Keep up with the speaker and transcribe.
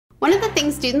One of the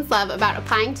things students love about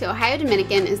applying to Ohio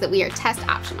Dominican is that we are test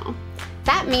optional.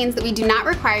 That means that we do not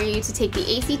require you to take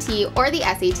the ACT or the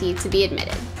SAT to be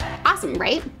admitted. Awesome,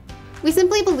 right? We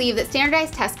simply believe that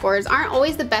standardized test scores aren't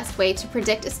always the best way to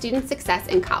predict a student's success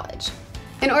in college.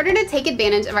 In order to take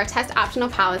advantage of our test optional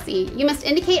policy, you must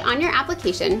indicate on your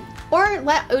application or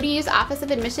let ODU's Office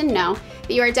of Admission know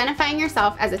that you are identifying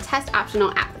yourself as a test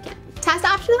optional applicant. Test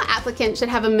optional applicants should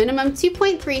have a minimum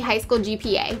 2.3 high school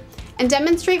GPA and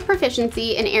demonstrate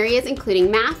proficiency in areas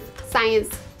including math,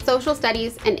 science, social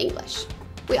studies, and English.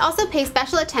 We also pay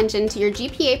special attention to your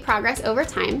GPA progress over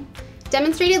time,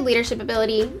 demonstrated leadership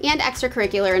ability, and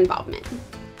extracurricular involvement.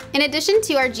 In addition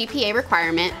to our GPA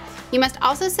requirement, you must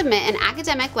also submit an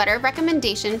academic letter of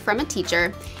recommendation from a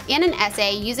teacher and an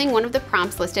essay using one of the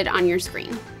prompts listed on your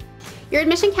screen. Your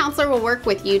admission counselor will work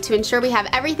with you to ensure we have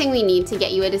everything we need to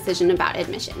get you a decision about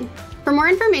admission. For more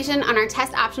information on our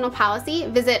test optional policy,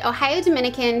 visit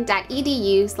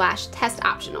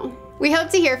ohiodominican.edu/testoptional. We hope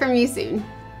to hear from you soon.